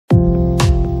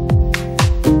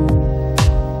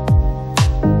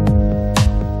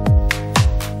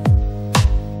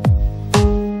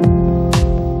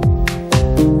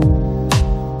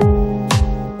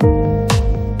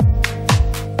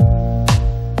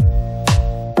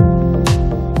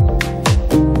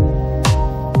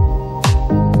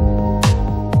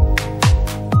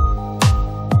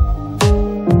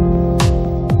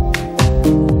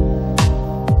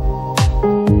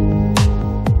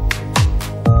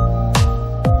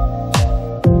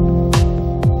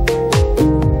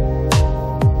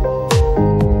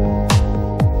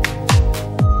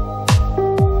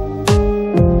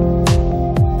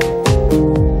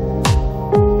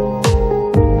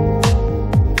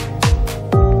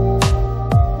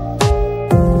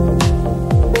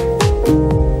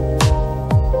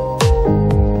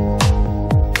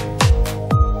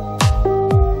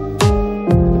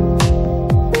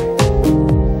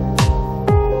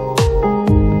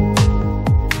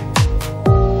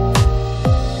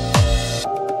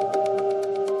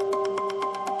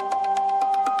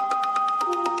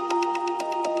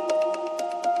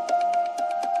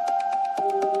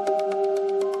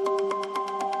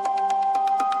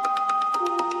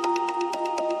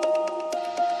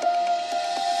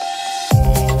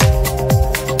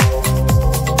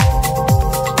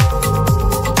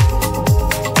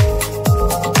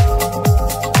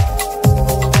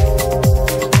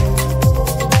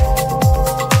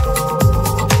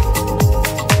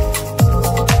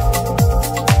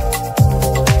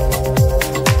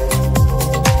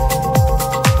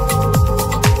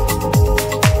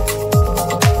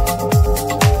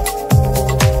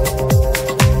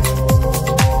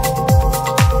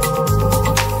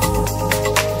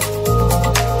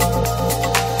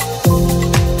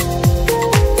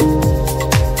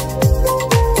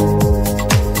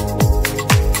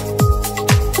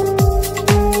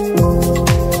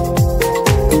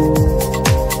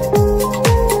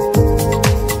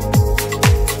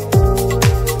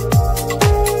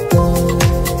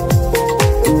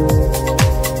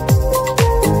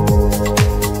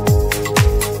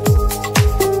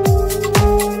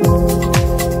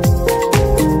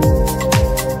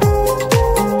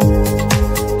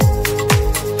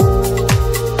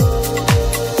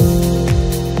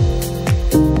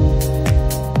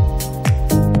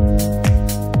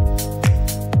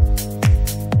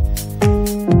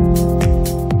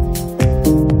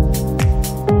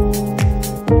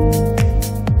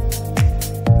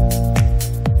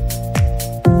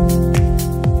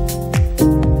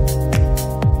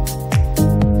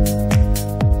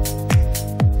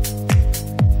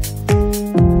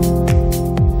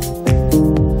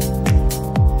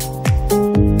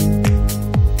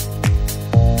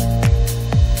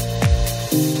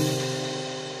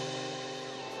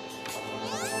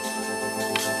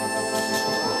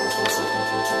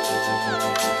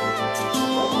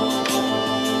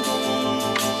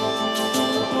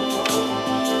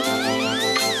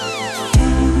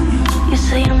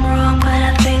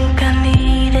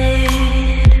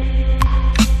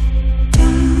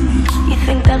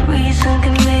reason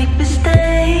can make me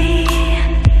stay.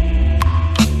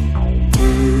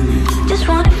 Just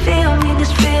wanna feel me,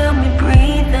 just feel me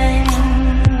breathing.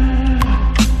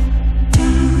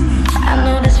 I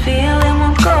know this feeling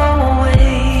won't go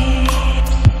away.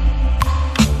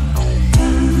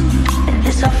 And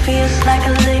this all feels like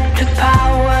electric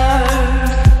power.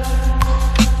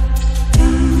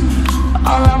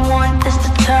 All I want is to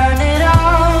turn it off.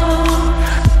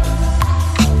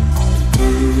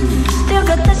 Still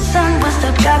got the sun, but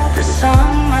still got the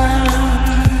summer.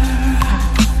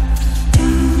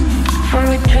 For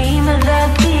a dream of that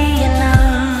being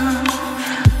enough.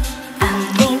 I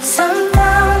need some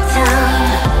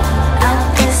downtime. I'll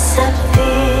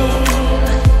disappear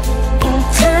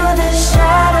into the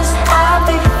shadows. I'll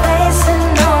be facing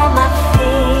all my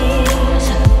fears.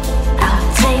 I'll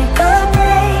take a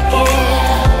break,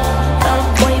 yeah,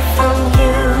 away from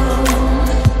you,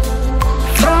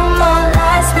 from all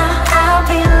lies. Now I'll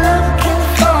be looking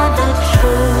for the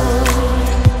truth.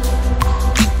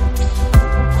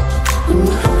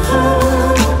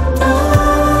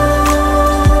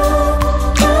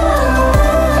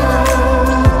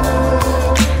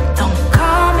 Don't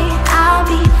call me, I'll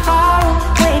be far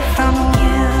away from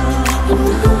you.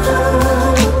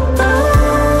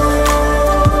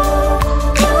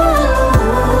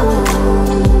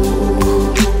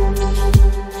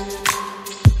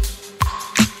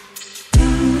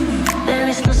 There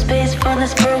is no space for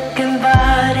this broken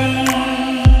body.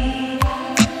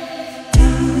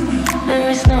 There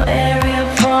is no area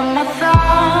for my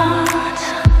thoughts.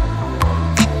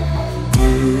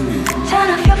 Turn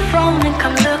off your phone and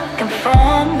come looking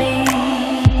for me.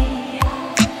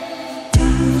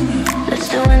 Let's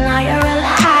do an IRL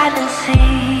hide and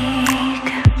seek.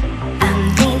 I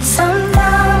need some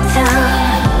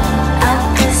downtime. I'll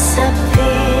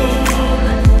disappear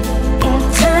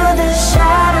into the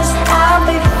shadows. I'll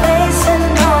be facing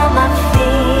all my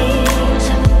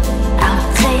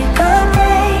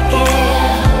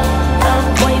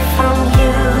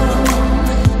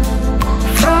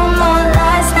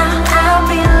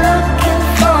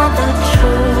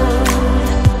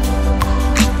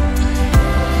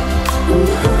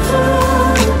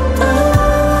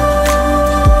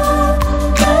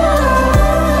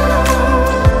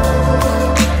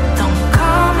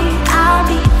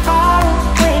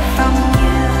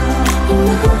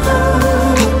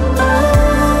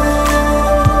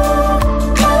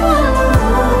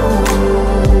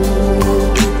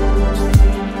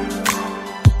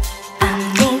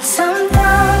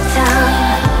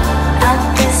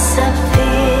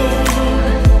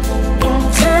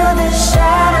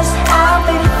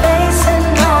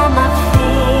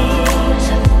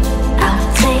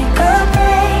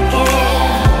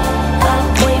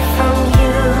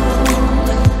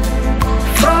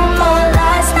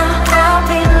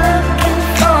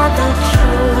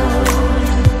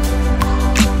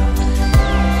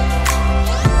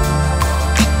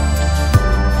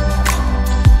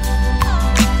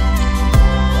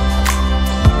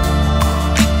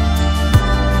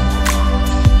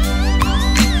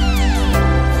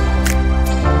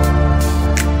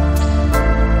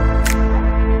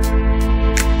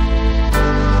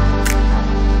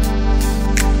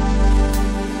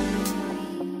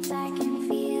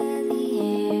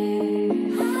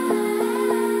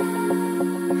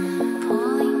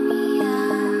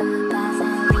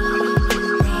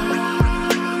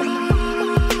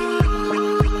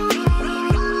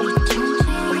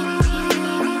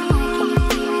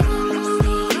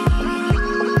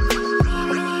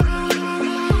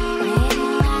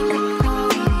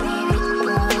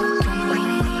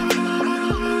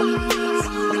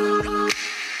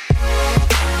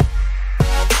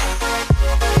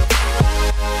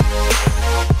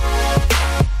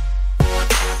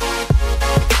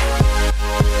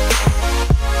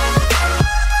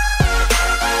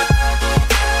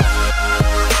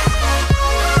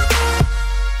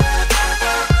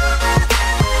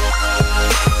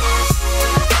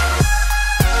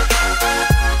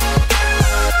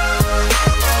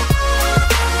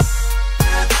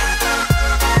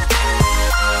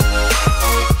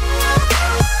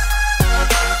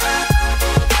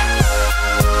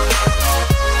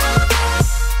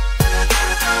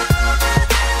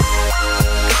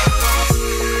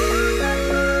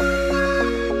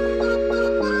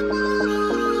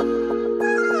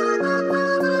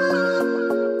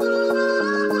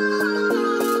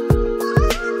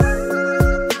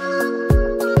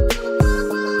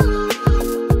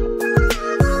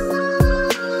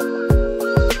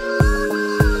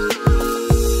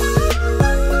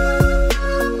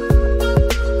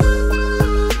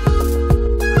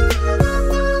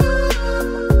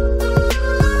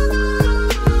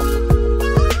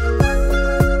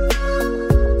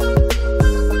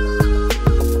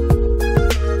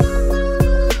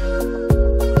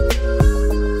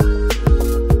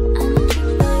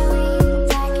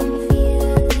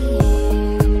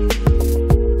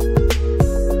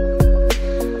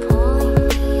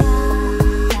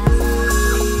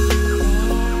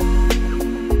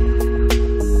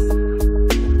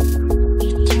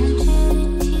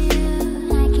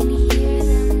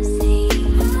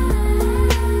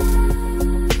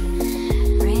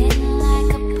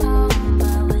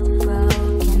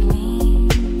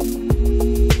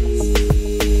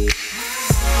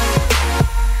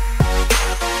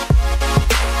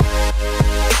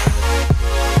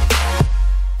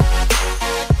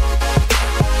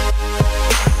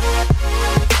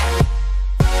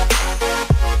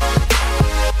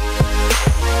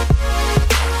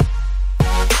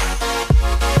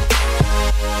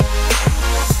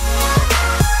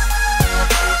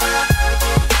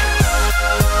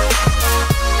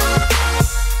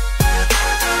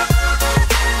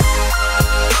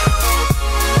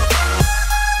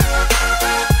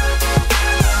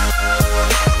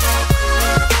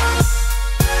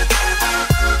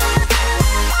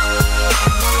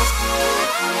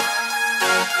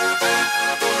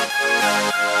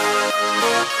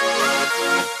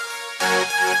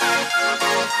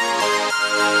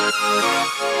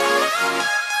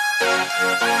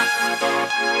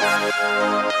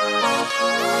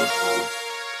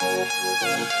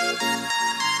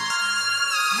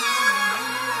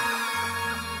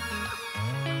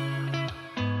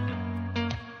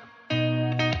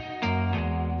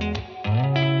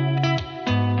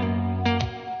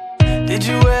Did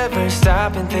you ever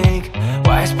stop and think,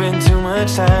 why spend too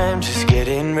much time just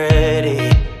getting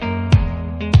ready?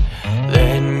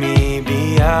 Let me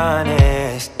be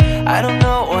honest, I don't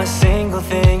know a single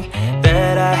thing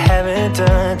that I haven't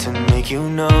done to make you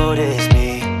notice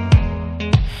me.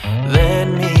 Let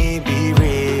me be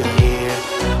real here.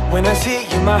 When I see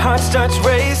you, my heart starts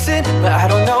racing, but I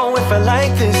don't know if I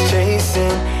like this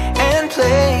chasing and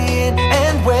playing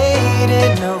and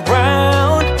waiting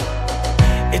around.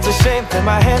 It's a shame that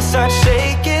my hands start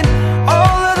shaking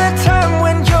all of the time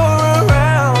when you're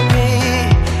around me.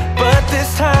 But this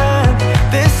time,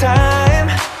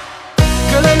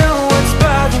 girl, I know what's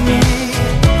bothering me.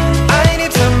 I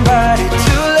need somebody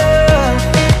to love.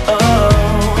 Oh,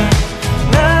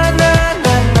 nah, nah,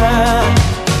 nah, nah.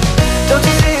 Don't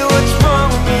you see what's wrong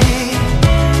with me?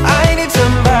 I need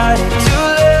somebody to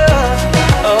love.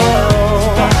 Oh,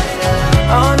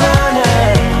 oh, nah,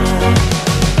 nah.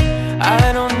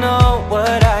 I don't know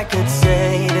what I could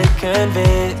say to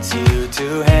convince you to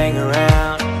hang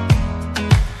around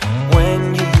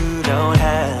when you don't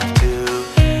have to.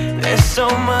 There's so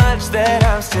much that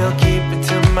I'm still keeping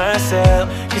to myself,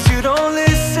 'cause you don't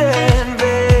listen,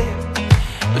 babe.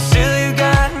 But still you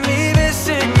got me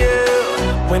missing you.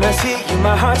 When I see you,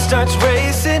 my heart starts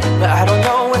racing, but I don't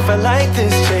know if I like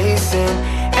this chasing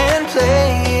and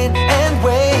playing and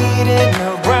waiting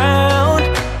around.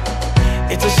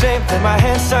 It's a shame that my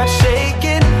hands start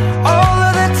shaking all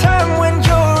of the time when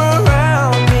you're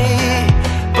around me.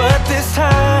 But this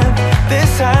time,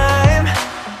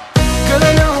 girl,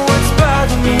 I know what's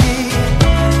bothering me.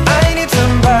 I need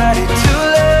somebody to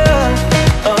love.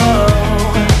 Oh,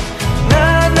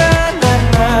 nah, nah, nah,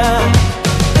 nah.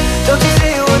 Don't you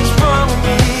see what's wrong with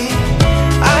me?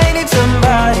 I need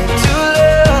somebody to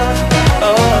love.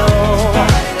 Oh,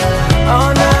 oh,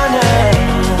 nah, nah.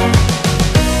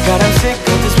 God, I'm sick